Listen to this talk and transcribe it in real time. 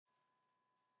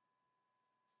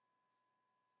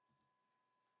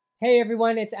Hey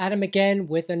everyone, it's Adam again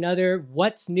with another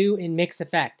What's New in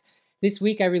MixEffect. This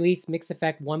week I released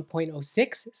MixEffect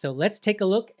 1.0.6, so let's take a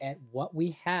look at what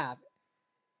we have.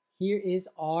 Here is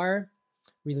our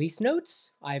release notes.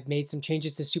 I've made some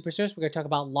changes to SuperSource. We're going to talk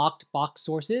about locked box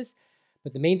sources,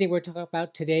 but the main thing we're talking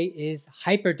about today is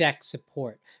HyperDeck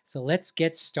support. So let's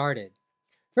get started.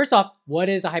 First off, what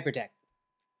is a HyperDeck?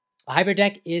 A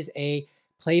HyperDeck is a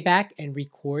playback and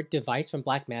record device from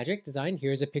Blackmagic Design.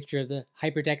 Here's a picture of the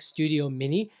HyperDeck Studio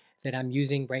Mini that I'm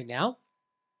using right now.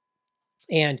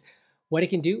 And what it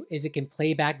can do is it can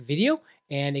play back video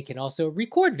and it can also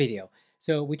record video.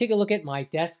 So we take a look at my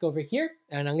desk over here,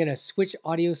 and I'm going to switch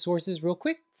audio sources real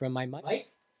quick from my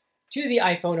mic to the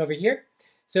iPhone over here.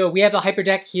 So we have the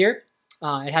HyperDeck here.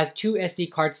 It has two SD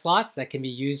card slots that can be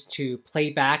used to play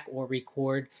back or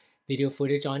record video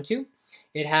footage onto.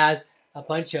 It has a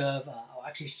bunch of, I'll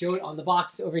actually show it on the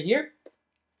box over here.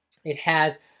 It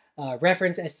has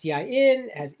reference STI in,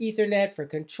 it has Ethernet for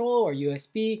control or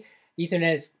USB.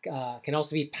 Ethernet can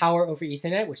also be power over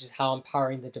Ethernet, which is how I'm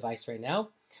powering the device right now.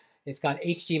 It's got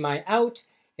HDMI out.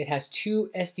 It has two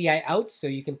SDI outs, so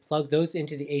you can plug those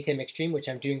into the ATEM Extreme, which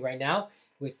I'm doing right now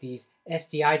with these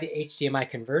SDI to HDMI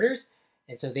converters.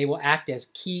 And so they will act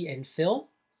as key and fill.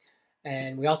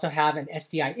 And we also have an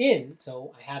SDI in,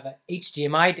 so I have an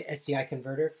HDMI to SDI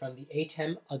converter from the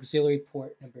ATEM auxiliary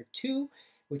port number 2,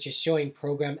 which is showing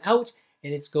program out,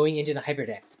 and it's going into the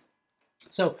HyperDeck.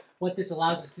 So what this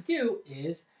allows us to do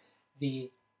is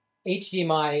the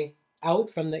HDMI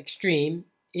out from the Extreme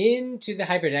into the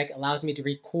HyperDeck allows me to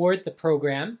record the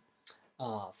program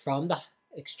from the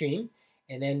Extreme,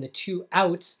 and then the two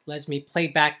outs lets me play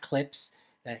back clips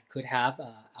that could have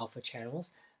alpha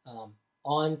channels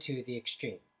onto the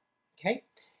Extreme, okay?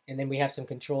 And then we have some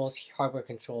controls, hardware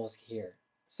controls here.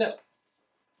 So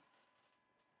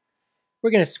we're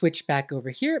going to switch back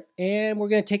over here, and we're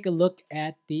going to take a look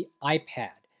at the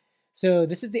iPad. So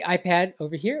this is the iPad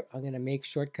over here. I'm going to make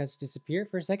shortcuts disappear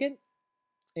for a second,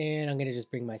 and I'm going to just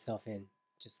bring myself in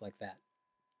just like that.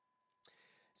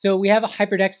 So we have a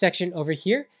HyperDeck section over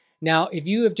here. Now, if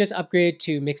you have just upgraded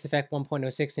to MixEffect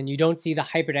 1.0.6 and you don't see the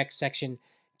HyperDeck section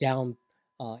down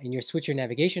in your switcher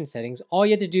navigation settings, all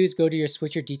you have to do is go to your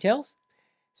switcher details,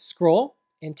 scroll,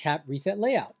 and tap Reset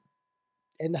Layout,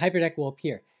 and the HyperDeck will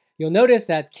appear. You'll notice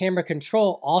that camera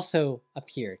control also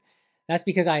appeared. That's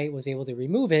because I was able to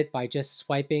remove it by just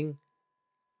swiping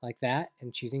like that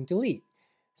and choosing Delete.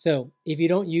 So if you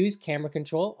don't use camera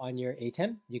control on your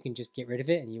ATEM, you can just get rid of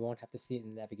it and you won't have to see it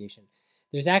in the navigation.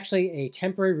 There's actually a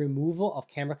temporary removal of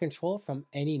camera control from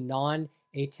any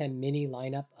non-ATEM mini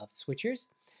lineup of switchers.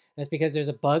 That's because there's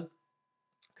a bug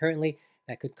currently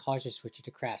that could cause your switcher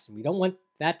to crash, and we don't want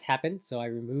that to happen, so I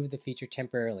removed the feature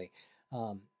temporarily.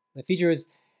 The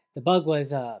bug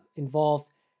was involved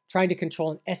trying to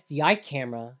control an SDI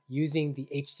camera using the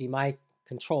HDMI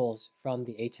controls from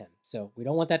the ATEM. So we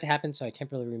don't want that to happen, so I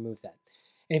temporarily removed that.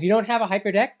 And if you don't have a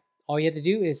HyperDeck, all you have to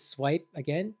do is swipe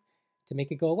again to make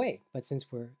it go away. But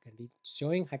since we're going to be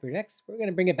showing HyperDecks, we're going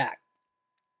to bring it back.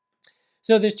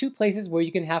 So there's two places where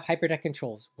you can have HyperDeck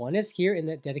controls. One is here in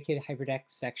the dedicated HyperDeck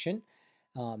section.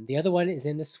 The other one is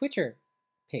in the switcher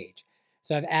page.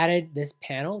 So I've added this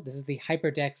panel. This is the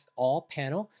HyperDecks All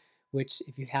panel, which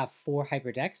if you have 4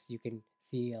 HyperDecks, you can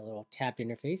see a little tabbed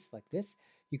interface like this.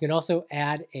 You can also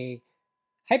add a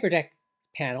HyperDeck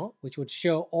panel, which would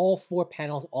show all 4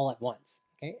 panels all at once.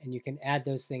 Okay, and you can add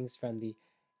those things from the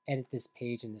Edit This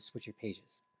page and the switcher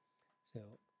pages. So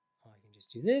I can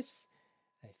just do this.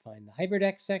 I find the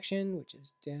HyperDeck section, which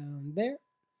is down there.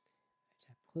 I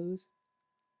tap close,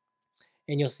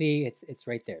 and you'll see it's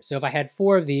right there. So if I had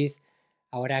 4 of these,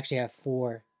 I would actually have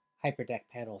 4 HyperDeck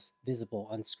panels visible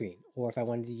on screen. Or if I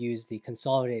wanted to use the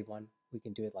consolidated one, we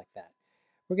can do it like that.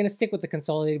 We're going to stick with the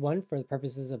consolidated one for the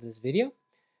purposes of this video.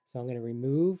 So I'm going to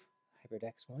remove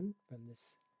HyperDecks 1 from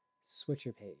this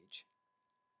switcher page.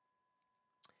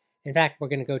 In fact, we're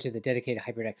going to go to the dedicated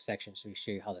HyperDeck section so we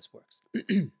show you how this works.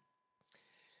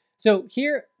 So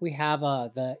here we have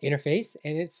the interface,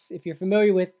 and if you're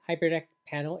familiar with HyperDeck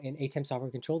panel in ATEM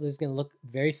software control, this is going to look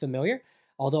very familiar,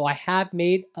 although I have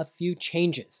made a few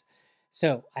changes.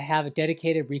 So I have a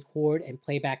dedicated record and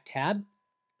playback tab,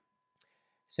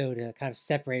 so to kind of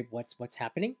separate what's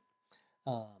happening.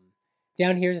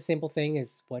 Down here is a simple thing: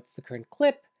 is what's the current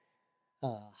clip,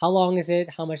 how long is it,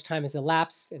 how much time has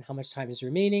elapsed, and how much time is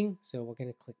remaining. So we're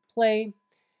going to click play.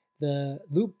 The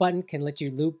loop button can let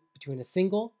you loop between a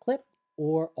single clip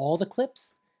or all the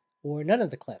clips or none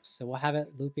of the clips. So we'll have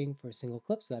it looping for a single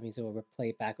clip, so that means it will play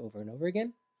it back over and over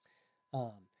again.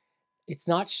 It's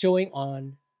not showing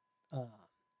on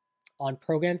on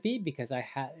program feed because I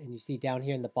had, and you see down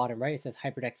here in the bottom right, it says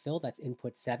HyperDeck fill, that's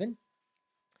input 7.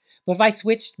 But if I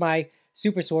switched my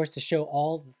SuperSource to show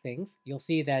all the things, you'll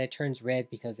see that it turns red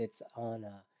because it's on,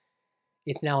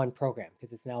 it's now in program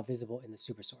because it's now visible in the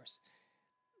SuperSource.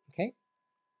 Okay,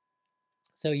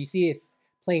 so you see it's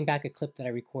playing back a clip that I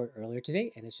recorded earlier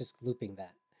today, and it's just looping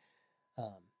that.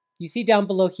 You see down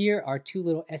below here are 2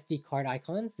 little SD card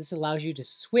icons. This allows you to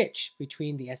switch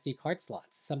between the SD card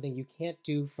slots, something you can't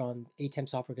do from ATEM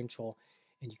software control,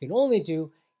 and you can only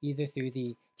do either through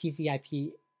the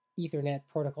TCP Ethernet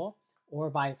protocol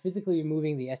or by physically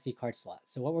removing the SD card slot.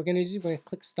 So what we're going to do, we're going to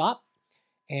click stop,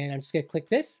 and I'm just going to click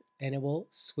this, and it will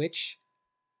switch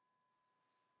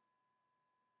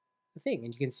the thing.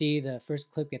 And you can see the first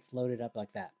clip gets loaded up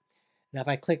like that. Now if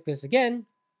I click this again,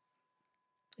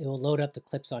 it will load up the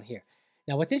clips on here.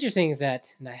 Now what's interesting is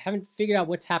that, and I haven't figured out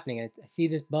what's happening, I see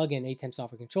this bug in ATEM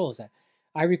software control, is that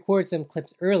I recorded some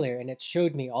clips earlier and it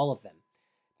showed me all of them.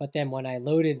 But then when I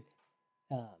loaded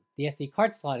the SD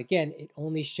card slot again, it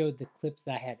only showed the clips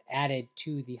that I had added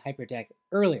to the HyperDeck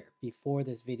earlier, before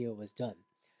this video was done.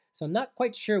 So I'm not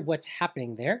quite sure what's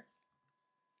happening there,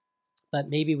 but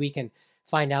maybe we can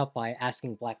find out by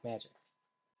asking Blackmagic.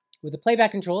 With the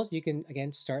playback controls, you can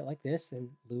again start like this and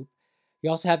loop. You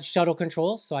also have shuttle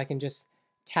controls, so I can just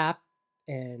tap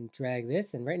and drag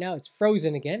this, and right now it's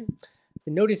frozen again. I've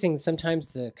been noticing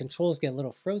sometimes the controls get a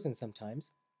little frozen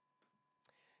sometimes.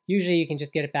 Usually you can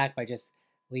just get it back by just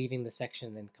leaving the section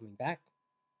and then coming back.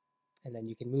 And then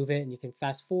you can move it and you can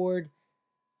fast forward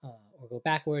or go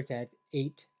backwards at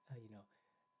 8,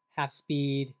 half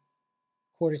speed,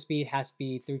 quarter speed, half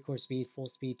speed, 3/4 speed, full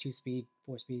speed, 2 speed,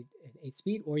 4 speed, and 8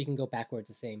 speed, or you can go backwards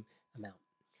the same amount.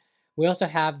 We also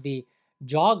have the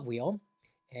jog wheel,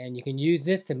 and you can use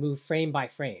this to move frame by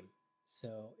frame.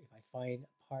 So if I find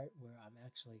a part where I'm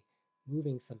actually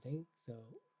moving something, so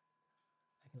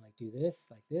I can like do this,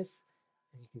 like this,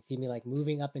 and you can see me like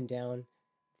moving up and down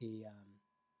the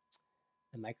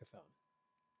microphone.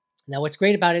 Now what's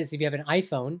great about it is if you have an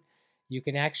iPhone, you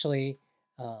can actually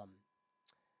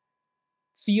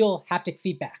feel haptic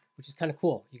feedback, which is kind of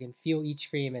cool. You can feel each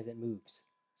frame as it moves.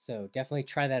 So definitely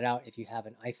try that out if you have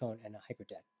an iPhone and a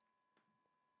HyperDeck.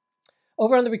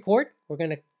 Over on the record, we're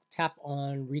going to tap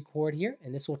on record here,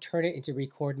 and this will turn it into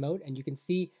record mode. And you can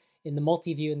see in the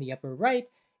multi-view in the upper right,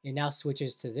 it now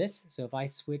switches to this. So if I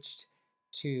switched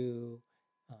to,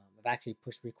 I've actually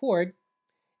pushed record,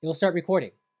 it will start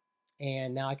recording.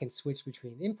 And now I can switch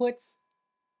between inputs.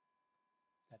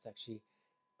 That's actually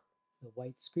the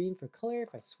white screen for color.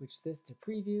 If I switch this to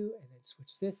preview and then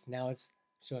switch this, now it's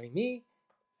showing me.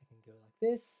 I can go like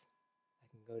this. I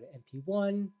can go to MP1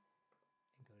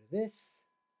 and go to this,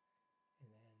 and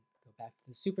then go back to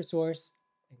the SuperSource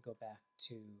and go back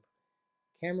to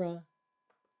camera.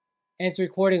 And it's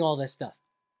recording all this stuff.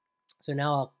 So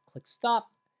now I'll click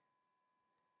stop.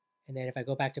 And then if I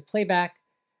go back to playback,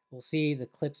 we'll see the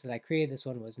clips that I created. This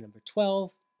one was number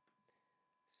 12.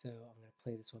 So I'm going to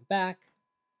play this one back.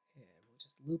 And we'll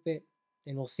just loop it.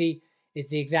 And we'll see it's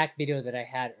the exact video that I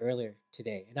had earlier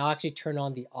today. And I'll actually turn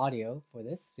on the audio for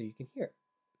this so you can hear it.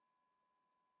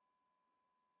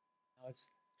 Now it's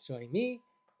showing me.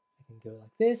 I can go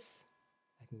like this.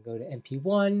 I can go to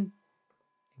MP1 and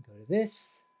go to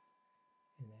this.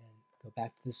 And then go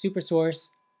back to the SuperSource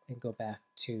and go back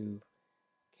to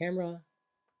camera.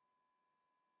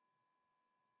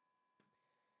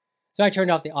 So I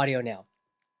turned off the audio now.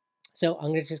 So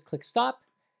I'm going to just click stop.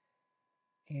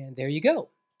 And there you go.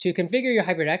 To configure your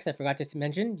HyperDecks, I forgot to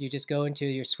mention, you just go into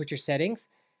your switcher settings,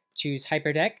 choose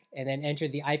HyperDeck, and then enter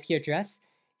the IP address.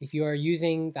 If you are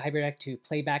using the HyperDeck to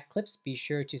play back clips, be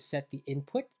sure to set the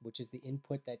input, which is the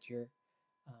input that your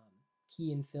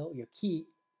key and fill, your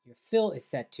fill is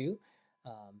set to.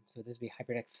 So this would be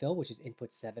HyperDeck fill, which is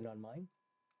input 7 on mine.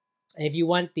 And if you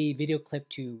want the video clip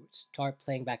to start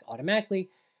playing back automatically,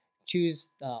 choose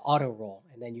auto roll,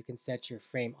 and then you can set your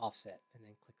frame offset, and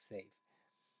then click save.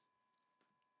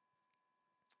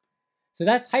 So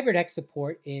that's HyperDeck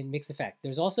support in MixEffect.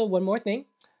 There's also one more thing.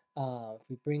 If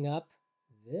we bring up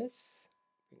this,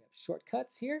 bring up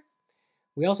shortcuts here.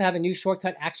 We also have a new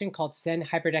shortcut action called Send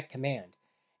HyperDeck Command.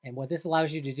 And what this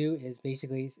allows you to do is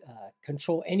basically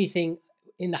control anything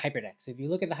in the HyperDeck. So if you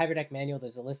look at the HyperDeck manual,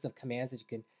 there's a list of commands that you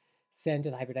can send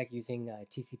to the HyperDeck using a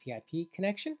TCP/IP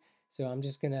connection. So I'm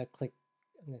just going to click,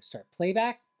 I'm going to start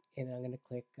playback, and then I'm going to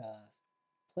click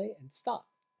play and stop.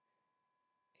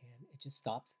 And it just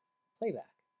stopped playback.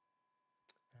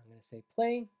 I'm going to say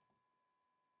play.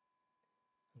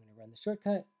 I'm going to run the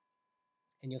shortcut,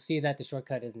 and you'll see that the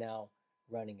shortcut is now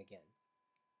running again,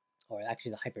 or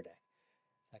actually the HyperDeck.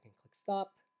 So I can click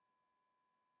stop,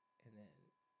 and then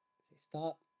say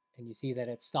stop, and you see that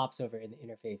it stops over in the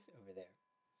interface over there.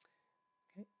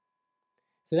 Okay.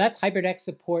 So that's HyperDeck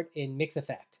support in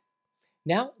MixEffect.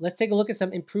 Now let's take a look at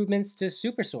some improvements to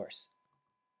SuperSource.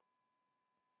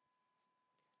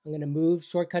 I'm going to move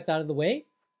shortcuts out of the way,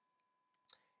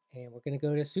 and we're going to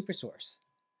go to SuperSource.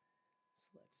 So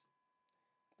let's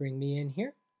bring me in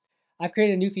here. I've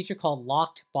created a new feature called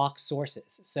locked box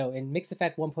sources. So in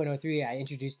MixEffect 1.0.3, I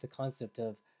introduced the concept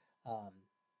of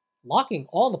locking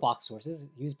all the box sources,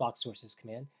 use box sources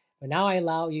command, but now I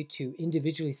allow you to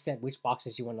individually set which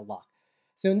boxes you want to lock.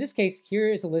 So in this case,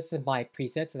 here is a list of my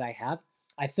presets that I have.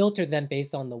 I filtered them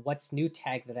based on the what's new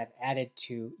tag that I've added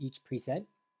to each preset.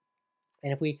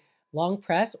 And if we long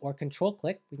press or control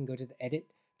click, we can go to the edit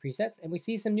presets and we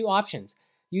see some new options.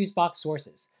 Use box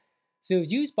sources. So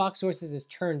if use box sources is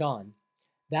turned on,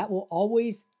 that will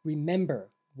always remember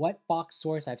what box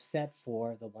source I've set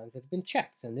for the ones that have been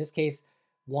checked. So in this case,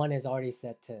 1 is already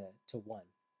set to 1.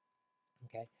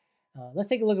 Okay, let's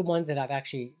take a look at ones that I've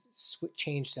actually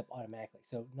changed up automatically.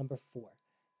 So number 4.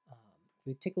 If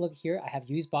we take a look here, I have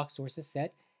use box sources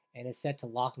set, and it's set to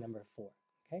lock number 4.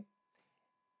 Okay,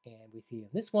 and we see on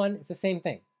this one, it's the same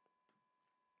thing.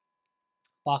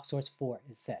 Box source 4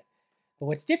 is set. But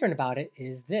what's different about it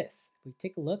is this. If we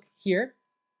take a look here,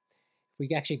 we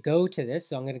actually go to this,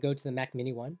 so I'm going to go to the Mac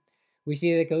Mini one. We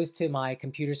see that it goes to my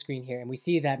computer screen here, and we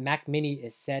see that Mac Mini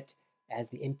is set as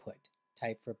the input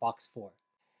type for box 4.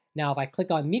 Now, if I click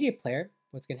on Media Player,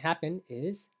 what's going to happen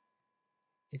is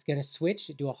it's going to switch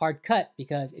to do a hard cut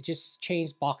because it just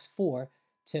changed box 4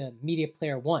 to Media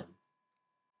Player 1.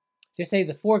 Just say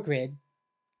the foregrid,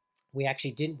 we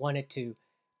actually didn't want it to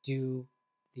do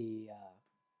the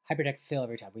HyperDeck fill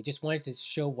every time. We just wanted to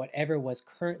show whatever was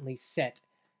currently set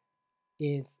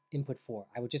is input 4.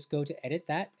 I would just go to edit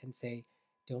that and say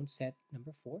don't set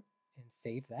number 4 and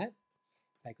save that.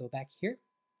 If I go back here,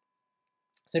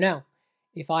 so now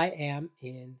if I am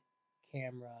in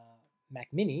camera Mac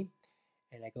Mini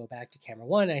and I go back to camera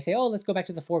 1 and I say, oh, let's go back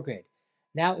to the foregrid,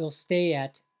 now it'll stay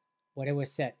at what it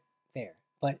was set there.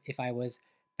 But if I was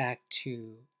back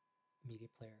to Media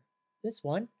Player this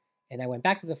one and I went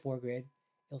back to the foregrid,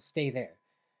 it'll stay there.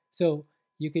 So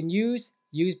you can use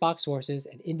box sources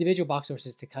and individual box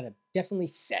sources to kind of definitely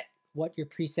set what your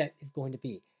preset is going to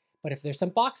be. But if there's some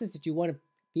boxes that you want to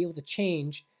be able to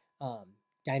change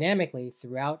dynamically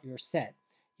throughout your set,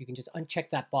 you can just uncheck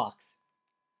that box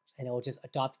and it will just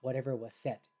adopt whatever was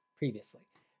set previously.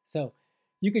 So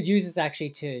you could use this actually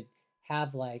to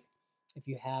have, like, if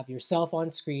you have yourself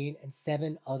on screen and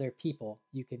 7 other people,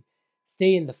 you can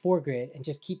stay in the foregrid and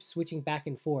just keep switching back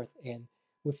and forth and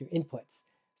with your inputs.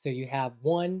 So you have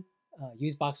 1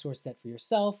 use box source set for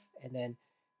yourself, and then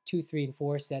 2, 3, and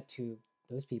 4 set to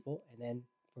those people. And then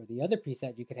for the other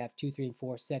preset, you could have 2, 3, and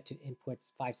 4 set to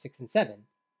inputs 5, 6, and 7.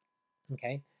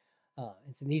 Okay,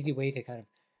 it's an easy way to kind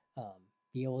of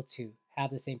be able to have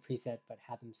the same preset but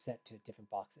have them set to different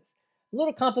boxes. A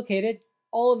little complicated.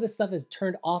 All of this stuff is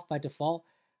turned off by default,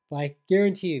 but I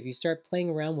guarantee you, if you start playing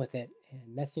around with it and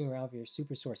messing around with your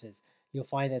super sources, you'll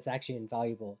find that it's actually an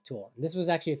invaluable tool. And this was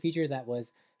actually a feature that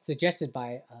was suggested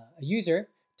by a user,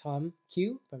 Tom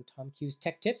Q, from Tom Q's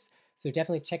Tech Tips. So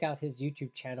definitely check out his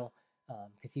YouTube channel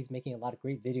because he's making a lot of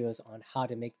great videos on how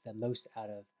to make the most out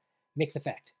of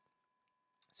MixEffect.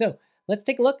 So let's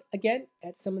take a look again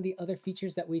at some of the other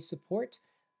features that we support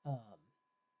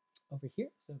over here.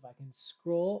 So if I can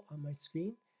scroll on my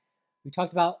screen, we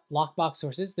talked about lockbox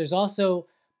sources. There's also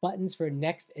buttons for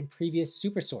next and previous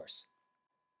SuperSource.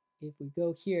 If we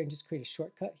go here and just create a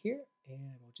shortcut here, and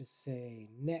we'll just say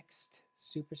next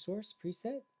SuperSource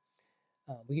preset,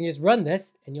 we can just run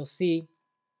this and you'll see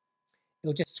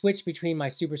it'll just switch between my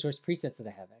SuperSource presets that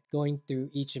I have going through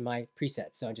each of my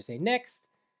presets. So I'll just say next,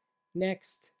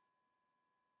 next,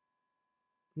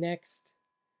 next,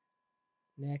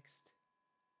 next,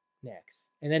 next.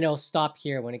 And then it'll stop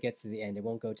here when it gets to the end. It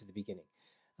won't go to the beginning.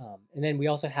 And then we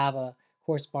also have a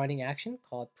corresponding action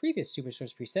called previous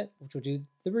SuperSource preset, which will do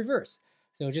the reverse.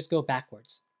 So it'll just go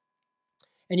backwards.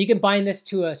 And you can bind this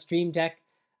to a Stream Deck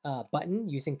button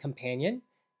using Companion.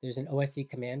 There's an OSC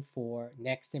command for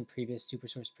next and previous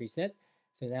SuperSource preset.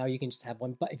 So now you can just have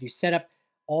one button. If you set up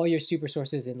all your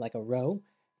SuperSources in like a row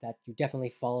that you definitely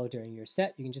follow during your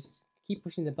set, you can just keep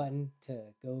pushing the button to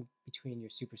go between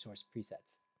your SuperSource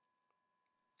presets.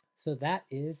 So that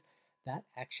is that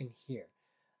action here.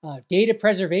 Data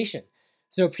preservation.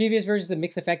 So previous versions of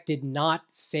MixEffect did not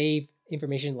save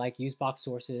information like use box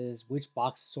sources, which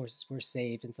box sources were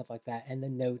saved and stuff like that, and the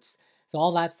notes. So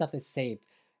all that stuff is saved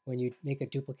when you make a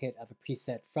duplicate of a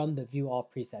preset from the View All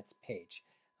Presets page.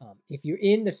 If you're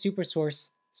in the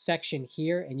SuperSource section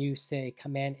here and you say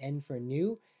Command N for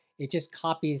new, It just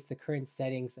copies the current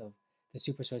settings of the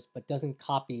SuperSource, but doesn't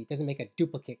make a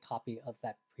duplicate copy of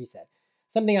that preset.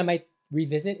 Something I might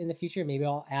revisit in the future. Maybe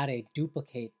I'll add a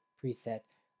duplicate preset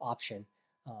option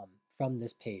from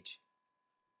this page,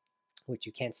 which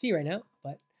you can't see right now,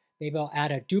 but maybe I'll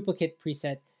add a duplicate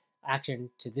preset action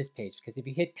to this page, because if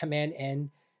you hit Command N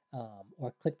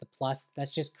or click the plus,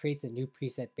 that just creates a new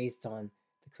preset based on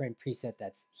the current preset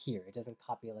that's here. It doesn't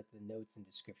copy like the notes and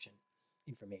description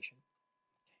information.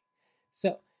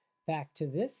 So back to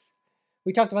this.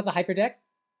 We talked about the HyperDeck.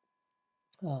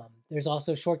 There's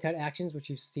also shortcut actions, which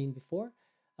you've seen before.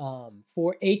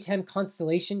 For ATEM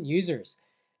Constellation users,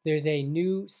 there's a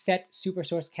new set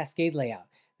SuperSource Cascade layout.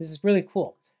 This is really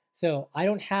cool. So I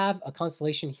don't have a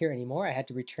constellation here anymore. I had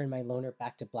to return my loaner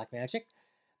back to Blackmagic.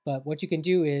 But what you can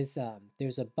do is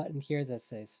there's a button here that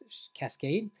says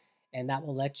Cascade, and that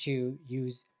will let you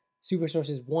use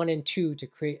SuperSources 1 and 2 to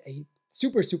create a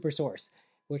SuperSource,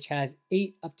 which has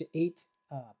up to 8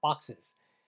 boxes.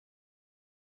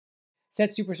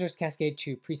 Set SuperSource Cascade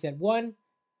to preset 1.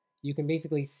 You can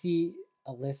basically see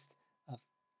a list of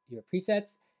your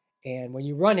presets, and when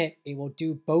you run it, it will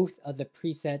do both of the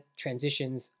preset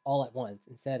transitions all at once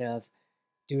instead of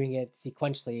doing it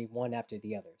sequentially one after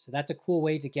the other. So that's a cool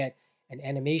way to get an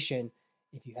animation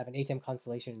if you have an ATEM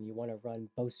constellation and you want to run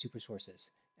both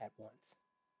SuperSources at once.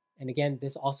 And again,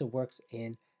 this also works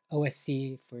in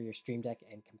OSC for your Stream Deck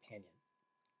and Companion.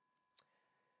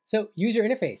 So user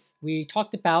interface. We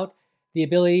talked about the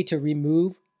ability to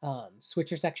remove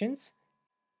switcher sections.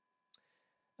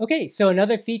 Okay, so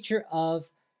another feature of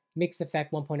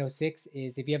MixEffect 1.0.6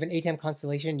 is if you have an ATEM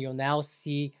constellation, you'll now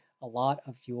see a lot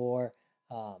of your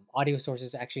audio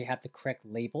sources actually have the correct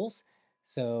labels.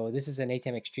 So this is an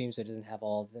ATEM Extreme, so it doesn't have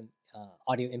all of the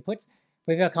audio inputs.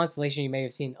 But if you have a constellation, you may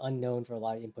have seen unknown for a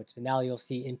lot of inputs, but now you'll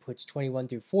see inputs 21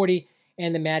 through 40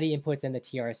 and the MADI inputs and the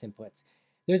TRS inputs.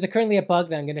 There's currently a bug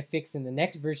that I'm going to fix in the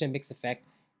next version of MixEffect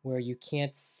where you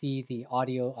can't see the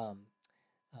audio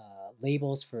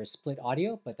labels for split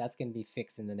audio, but that's going to be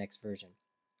fixed in the next version.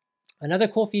 Another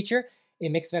cool feature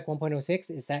in MixEffect 1.0.6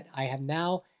 is that I have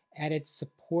now added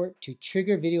support to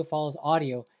trigger video files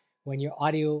audio when your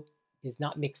audio is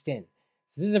not mixed in.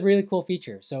 So this is a really cool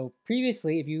feature. So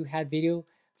previously, if you had video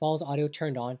files audio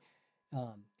turned on,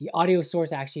 the audio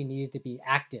source actually needed to be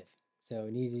active. So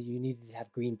you needed to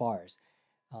have green bars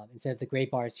instead of the gray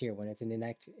bars here when it's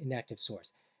an inactive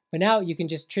source. But now you can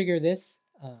just trigger this,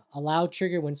 allow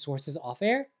trigger when source is off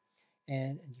air,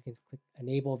 and you can click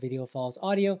enable video files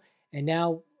audio, and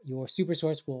now your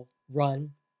SuperSource will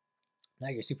run,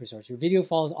 not your SuperSource, your video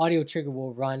files audio trigger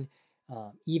will run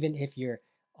even if your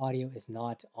audio is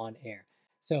not on air.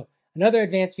 So another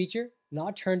advanced feature,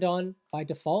 not turned on by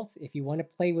default. If you want to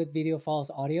play with video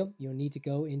files audio, you'll need to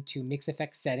go into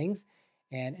MixEffect settings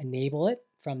and enable it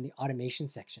from the automation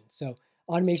section. So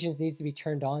automations needs to be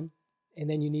turned on, and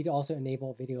then you need to also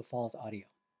enable video files audio.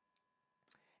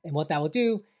 And what that will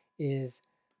do is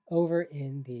over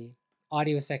in the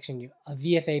audio section, a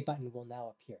VFA button will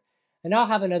now appear. And I'll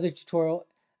have another tutorial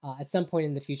at some point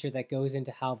in the future that goes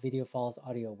into how video files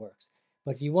audio works.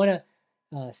 But if you want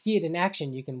to see it in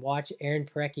action, you can watch Aaron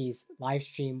Parecki's live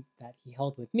stream that he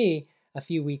held with me a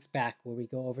few weeks back where we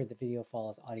go over the video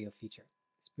files audio feature.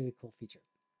 It's a really cool feature.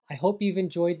 I hope you've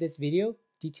enjoyed this video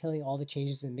detailing all the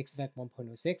changes in MixEffect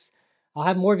 1.0.6. I'll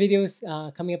have more videos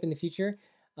coming up in the future,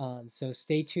 so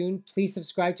stay tuned. Please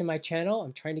subscribe to my channel.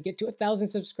 I'm trying to get to 1,000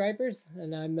 subscribers,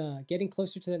 and I'm getting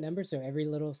closer to that number, so every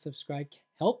little subscribe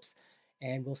helps.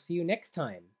 And we'll see you next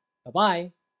time.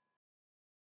 Bye-bye.